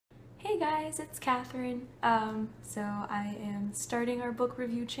Hey guys, it's Catherine. So I am starting our book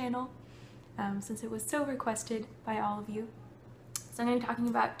review channel since it was so requested by all of you. So I'm going to be talking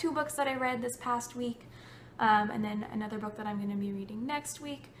about two books that I read this past week and then another book that I'm going to be reading next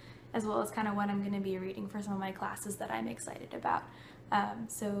week, as well as kind of what I'm going to be reading for some of my classes that I'm excited about.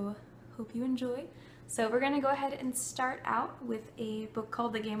 So hope you enjoy. So we're going to go ahead and start out with a book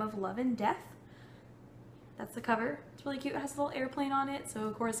called The Game of Love and Death. That's the cover. It's really cute. It has a little airplane on it, so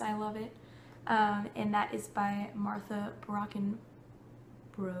of course I love it. And that is by Martha Brockenbrough.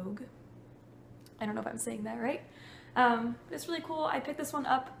 I don't know if I'm saying that right. It's really cool. I picked this one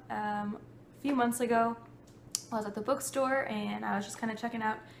up a few months ago. I was at the bookstore and I was just kind of checking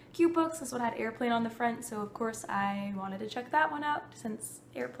out cute books. This one had airplane on the front, so of course I wanted to check that one out since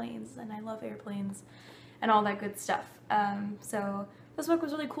airplanes, and I love airplanes and all that good stuff. So this book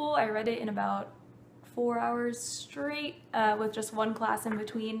was really cool. I read it in about 4 hours straight with just one class in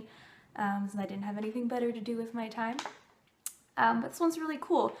between, since I didn't have anything better to do with my time. But this one's really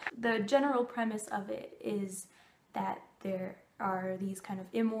cool. The general premise of it is that there are these kind of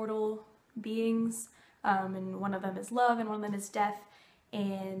immortal beings, and one of them is love and one of them is death,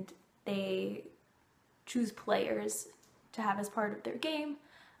 and they choose players to have as part of their game,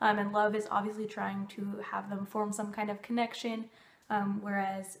 and love is obviously trying to have them form some kind of connection,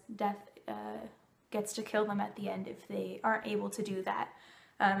 whereas death gets to kill them at the end if they aren't able to do that.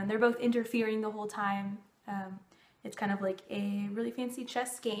 And they're both interfering the whole time. It's kind of like a really fancy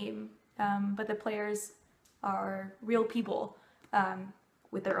chess game, but the players are real people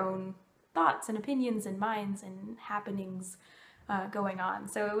with their own thoughts and opinions and minds and happenings going on.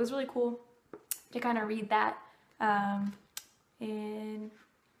 So it was really cool to kind of read that and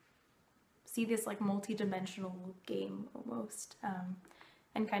see this like multi-dimensional game almost,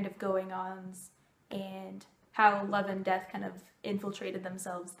 and kind of going-ons, and how love and death kind of infiltrated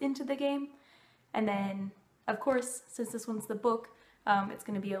themselves into the game. And then, of course, since this one's the book, it's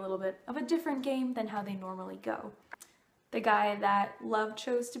going to be a little bit of a different game than how they normally go. The guy that Love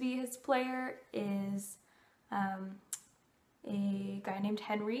chose to be his player is a guy named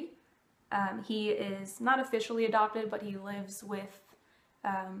Henry. He is not officially adopted, but he lives with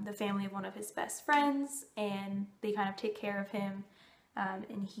the family of one of his best friends, and they kind of take care of him,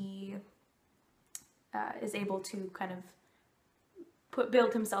 and he is able to kind of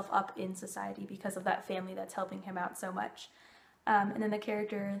build himself up in society because of that family that's helping him out so much. And then the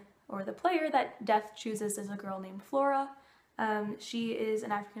character, or the player, that Death chooses is a girl named Flora. She is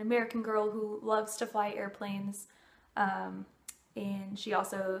an African-American girl who loves to fly airplanes, and she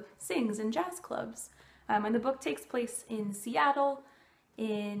also sings in jazz clubs. And the book takes place in Seattle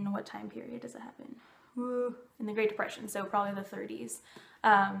in, what time period does it happen? In the Great Depression, so probably the 30s.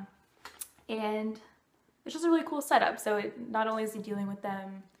 And it's just a really cool setup. So not only is he dealing with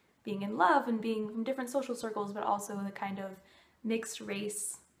them being in love and being from different social circles, but also the kind of mixed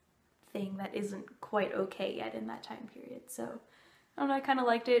race thing that isn't quite okay yet in that time period. So I don't know, I kind of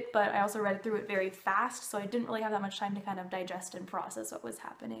liked it, but I also read through it very fast, so I didn't really have that much time to kind of digest and process what was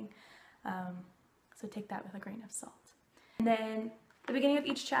happening. So take that with a grain of salt. And then the beginning of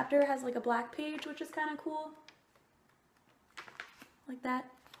each chapter has like a black page, which is kind of cool. Like that.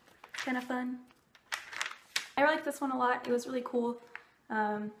 It's kind of fun. I liked this one a lot. It was really cool.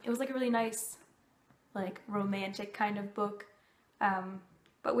 It was like a really nice, like, romantic kind of book,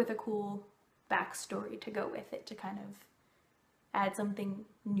 but with a cool backstory to go with it to kind of add something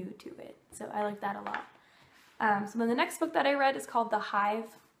new to it. So I like that a lot. So then the next book that I read is called The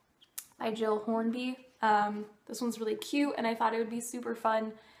Hive by Gill Hornby. This one's really cute, and I thought it would be super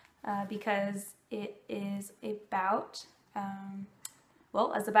fun because it is about,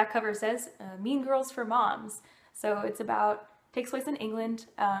 well, as the back cover says, Mean Girls for Moms. So it's takes place in England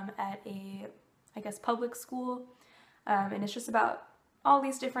at a, I guess, public school, and it's just about all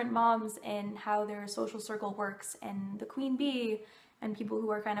these different moms and how their social circle works, and the queen bee, and people who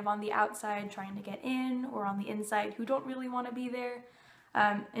are kind of on the outside trying to get in, or on the inside who don't really want to be there,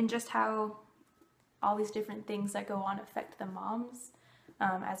 and just how all these different things that go on affect the moms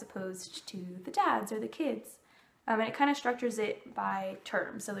as opposed to the dads or the kids. And it kind of structures it by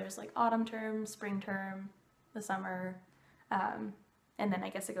term. So there's like autumn term, spring term, the summer, and then I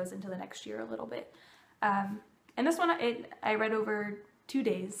guess it goes into the next year a little bit. And this one I read over 2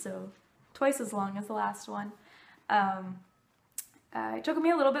 days, so twice as long as the last one. It took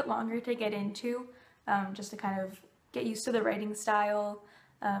me a little bit longer to get into, just to kind of get used to the writing style,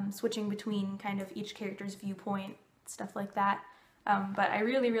 switching between kind of each character's viewpoint, stuff like that. But I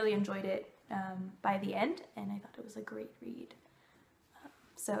really, really enjoyed it by the end, and I thought it was a great read.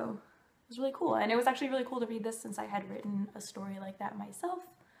 So it was really cool, and it was actually really cool to read this since I had written a story like that myself.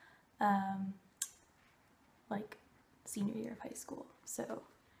 like senior year of high school. So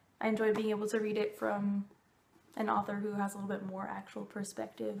I enjoyed being able to read it from an author who has a little bit more actual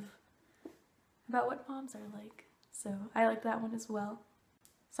perspective about what moms are like. So I liked that one as well.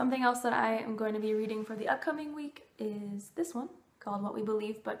 Something else that I am going to be reading for the upcoming week is this one called What We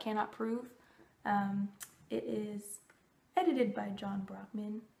Believe But Cannot Prove. It is edited by John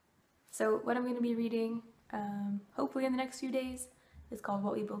Brockman. So what I'm going to be reading, hopefully in the next few days, is called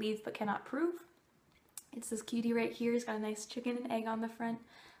What We Believe But Cannot Prove. It's this cutie right here. It's got a nice chicken and egg on the front.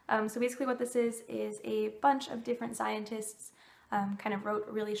 So basically what this is a bunch of different scientists kind of wrote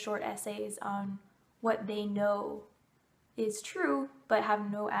really short essays on what they know is true but have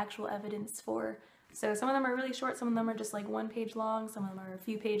no actual evidence for. So some of them are really short, some of them are just like 1 page long, some of them are a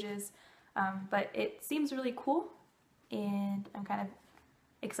few pages, but it seems really cool, and I'm kind of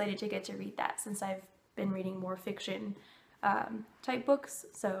excited to get to read that since I've been reading more fiction type books,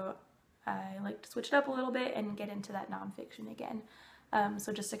 so I like to switch it up a little bit and get into that nonfiction again.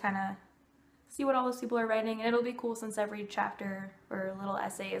 So just to kind of see what all those people are writing, and it'll be cool since every chapter or little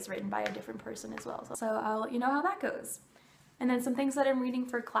essay is written by a different person as well. So I'll let you know how that goes. And then some things that I'm reading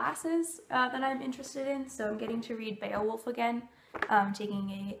for classes that I'm interested in. So I'm getting to read Beowulf again, taking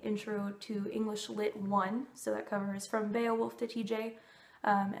a Intro to English Lit 1. So that covers from Beowulf to TJ,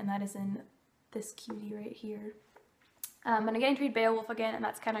 and that is in this cutie right here. And I'm getting to read Beowulf again, and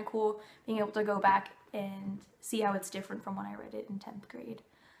that's kind of cool, being able to go back and see how it's different from when I read it in 10th grade.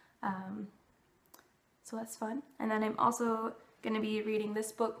 So that's fun. And then I'm also going to be reading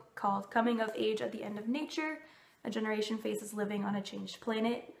this book called Coming of Age at the End of Nature, A Generation Faces Living on a Changed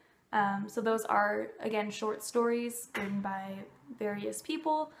Planet. So those are, again, short stories written by various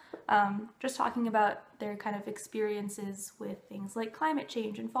people, just talking about their kind of experiences with things like climate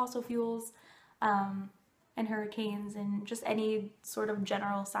change and fossil fuels, and hurricanes, and just any sort of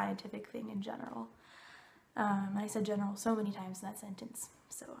general scientific thing in general. I said general so many times in that sentence,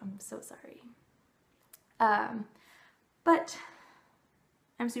 so I'm so sorry. But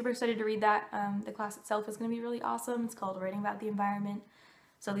I'm super excited to read that. The class itself is going to be really awesome. It's called Writing About the Environment.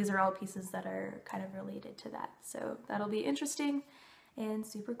 So these are all pieces that are kind of related to that. So that'll be interesting and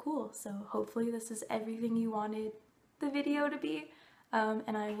super cool. So hopefully this is everything you wanted the video to be.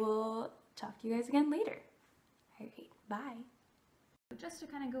 And I will talk to you guys again later. All right, bye. Just to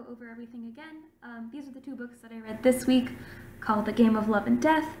kind of go over everything again, these are the 2 books that I read this week, called The Game of Love and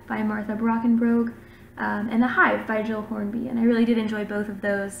Death by Martha Brockenbrough, and The Hive by Gill Hornby, and I really did enjoy both of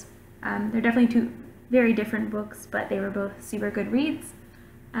those. They're definitely 2 very different books, but they were both super good reads.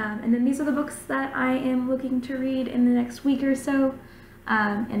 And then these are the books that I am looking to read in the next week or so,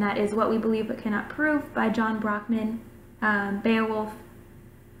 and that is What We Believe But Cannot Prove by John Brockman, Beowulf,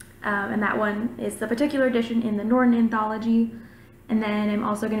 and that one is the particular edition in the Norton Anthology. And then I'm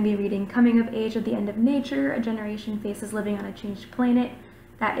also going to be reading Coming of Age at the End of Nature, A Generation Faces Living on a Changed Planet.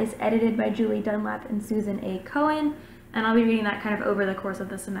 That is edited by Julie Dunlap and Susan A. Cohen, and I'll be reading that kind of over the course of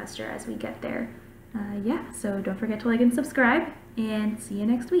the semester as we get there. Yeah, so don't forget to like and subscribe, and see you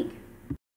next week.